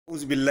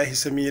أعوذ بالله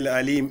السميع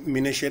العليم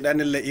من الشيطان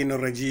اللعين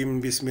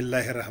الرجيم بسم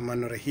الله الرحمن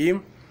الرحيم.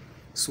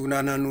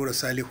 sunana Nura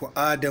Salihu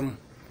Adam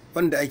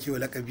wanda ake wa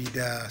lakabi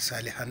da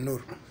Salihan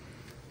Nur.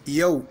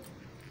 Yau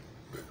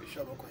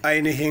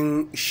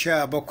ainihin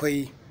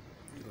 17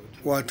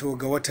 wato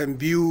ga watan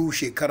biyu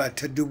shekara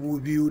ta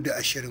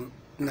 2020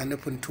 na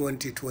nufin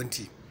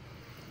 2020.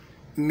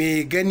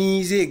 Mai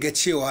gani zai ga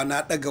cewa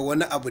na daga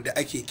wani abu da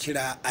ake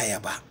kira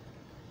ayaba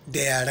da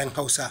yaren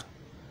Hausa.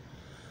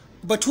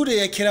 Bature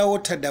ya kirawo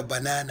ta da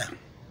banana,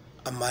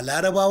 amma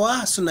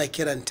larabawa suna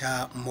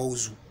kiranta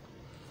mauzu.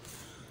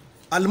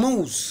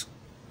 Almauz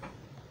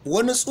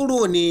wani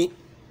tsiro ne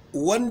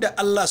wanda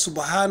Allah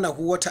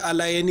subhanahu wa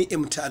ta'ala ya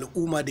ni'imta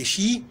al'umma da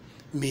shi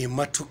mai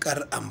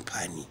matukar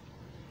amfani.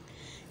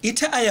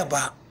 Ita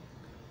ayaba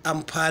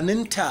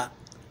amfaninta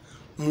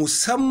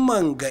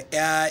musamman ga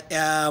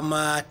 'ya'ya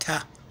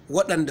mata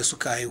waɗanda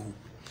suka haihu.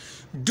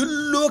 Duk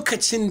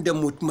lokacin da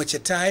mace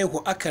ta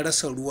haihu aka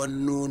rasa ruwan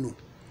nono,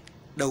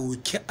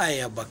 ɗauki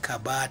ayaba ka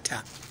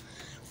bata,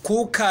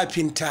 ko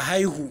kafin ta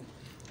haihu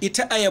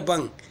ita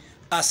ayaban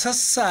a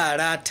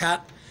sassara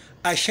ta,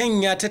 a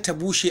shanya ta ta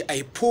bushe, a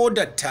yi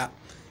fodarta,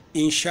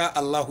 insha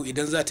Allahu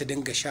idan za ta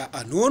dinga sha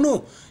a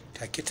nono,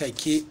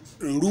 take-take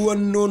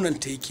ruwan nonon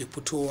ta yake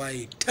fitowa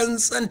ya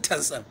tantsan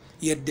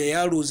yadda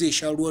yaro zai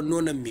sha ruwan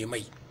nonon mai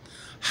mai.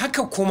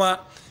 Haka kuma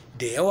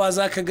da yawa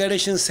za ka ga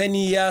rashin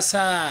sani ya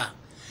sa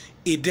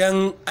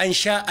idan an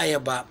sha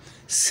ayaba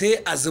sai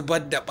a zubar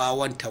da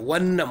ɓawonta,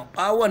 wannan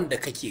ɓawon da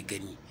kake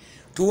gani.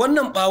 To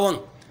wannan ɓawon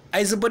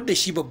ai zubar da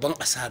shi babban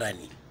asara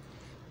ne.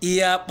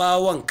 Iya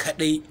ɓawon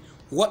kaɗai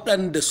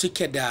waɗanda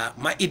suke da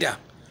ma'ida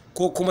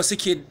ko kuma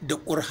suke da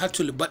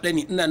ƙurhatul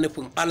baɗani, ina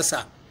nufin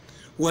alsa.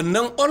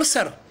 Wannan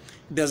ulsar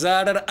da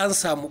zarar an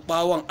samu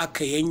ɓawon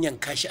aka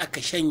yanyanka shi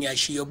aka shanya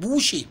shi ya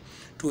bushe,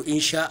 to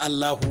insha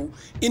Allahu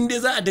in dai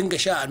za a dinga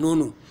sha a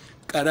nono,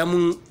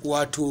 ƙaramin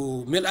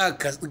wato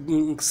mil'aga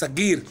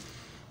sagir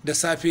da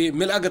safe,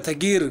 mil'aga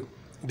tagir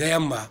da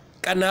yamma,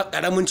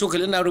 ƙaramin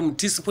cokali, ina rum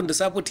teaspoon da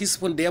safe,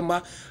 teaspoon da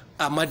yamma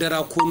a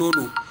madara ko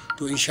nono,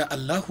 to insha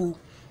Allahu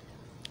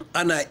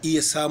ana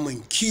iya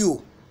samun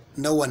kiyo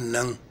na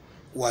wannan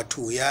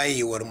wato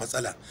yayewar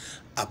matsala.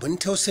 Abin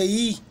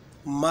tausayi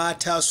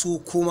mata su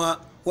kuma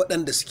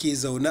waɗanda suke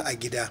zaune a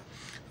gida,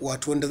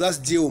 wato wanda za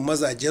su je wa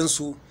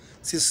mazajensu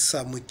sai su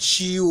samu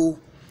ciwo,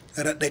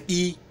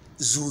 raɗaɗi,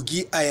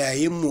 zugi a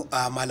yayin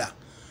mu'amala.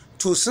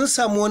 To sun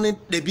samu wani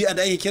ɗabi'a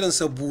da ake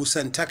kiransa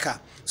busantaka,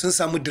 sun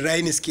samu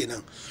dryness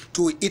kenan.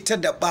 To ita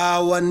da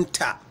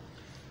ɓawanta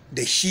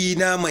da shi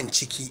naman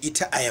ciki,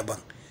 ita ayaban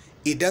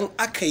idan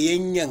aka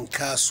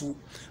yanyanka su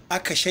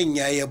aka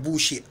shanya ya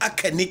bushe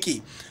aka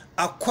nike,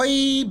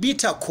 akwai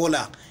bitter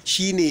cola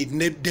shine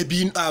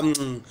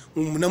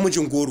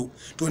namijin goro,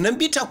 to nan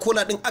bitter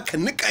cola din aka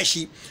nika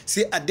shi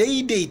sai a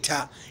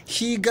daidaita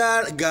shi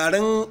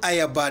garin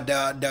ayaba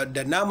da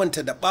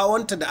namanta da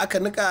bawanta da aka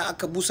nika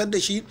aka busar da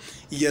shi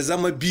ya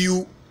zama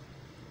biyu,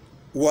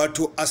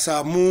 wato a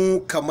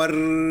samu kamar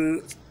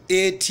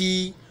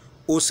 80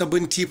 or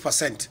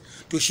 70%.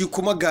 to shi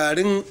kuma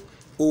garin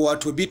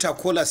wato bitter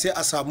cola sai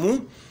a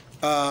samu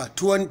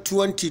 20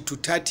 to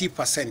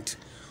 30%,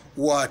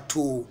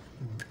 wato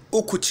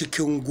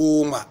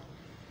 3/10.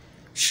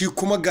 Shi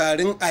kuma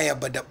garin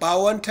ayaba da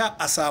bawanta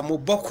a samu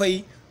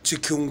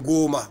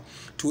 7/10.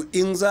 To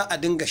in za a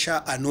dinga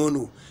sha a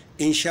nono,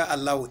 insha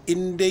Allah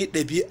in dai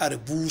ɗabi'ar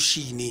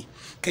bushi ne,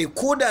 kai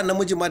ko da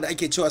namiji ma da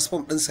ake cewa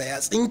sperm ɗinsa ya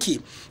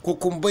tsinke ko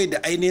kuma bai da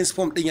ainihin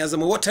sperm ɗin ya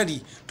zama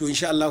watari, to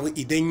insha Allah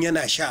idan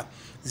yana sha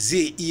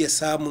zai iya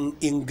samun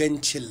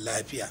ingancin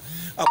lafiya.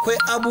 Akwai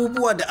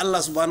abubuwa da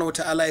Allah subhanahu wa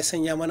ta'ala ya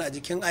sanya mana a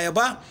jikin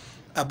ayaba,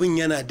 abin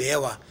yana da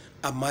yawa,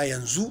 amma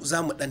yanzu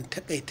za mu ɗan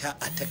takaita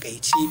a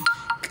takaice.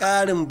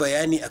 Ƙarin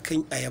bayani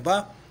akan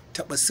ayaba,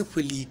 taɓa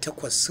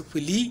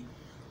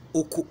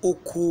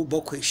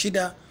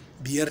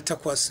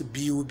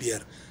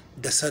 08033765825,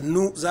 da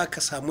sannu za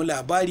ka samu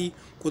labari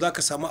ko za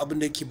ka samu abin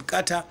da ke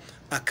bukata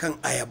akan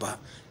ayaba,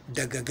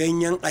 daga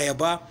ganyen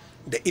ayaba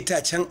da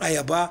itacen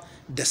ayaba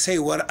da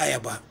saiwar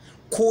ayaba.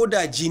 Ko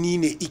da jini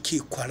ne ike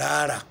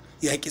kwarara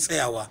ya ki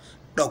tsayawa,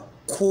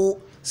 ɗauko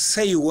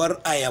saiwar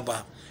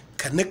ayaba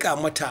ka niƙa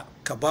mata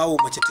ka bawo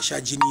mace ta sha,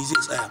 jini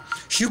zai tsaya.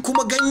 Shi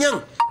kuma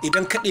ganyen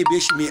idan ka ɗebe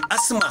shi, mai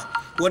asma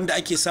wanda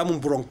ake samun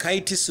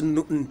bronchitis,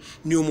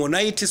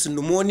 pneumonitis,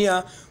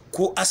 pneumonia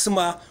ko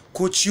asma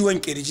ko ciwon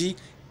kirji,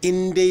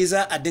 in dai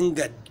za a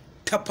dinga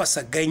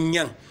tafasa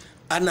ganyen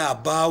ana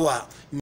bawa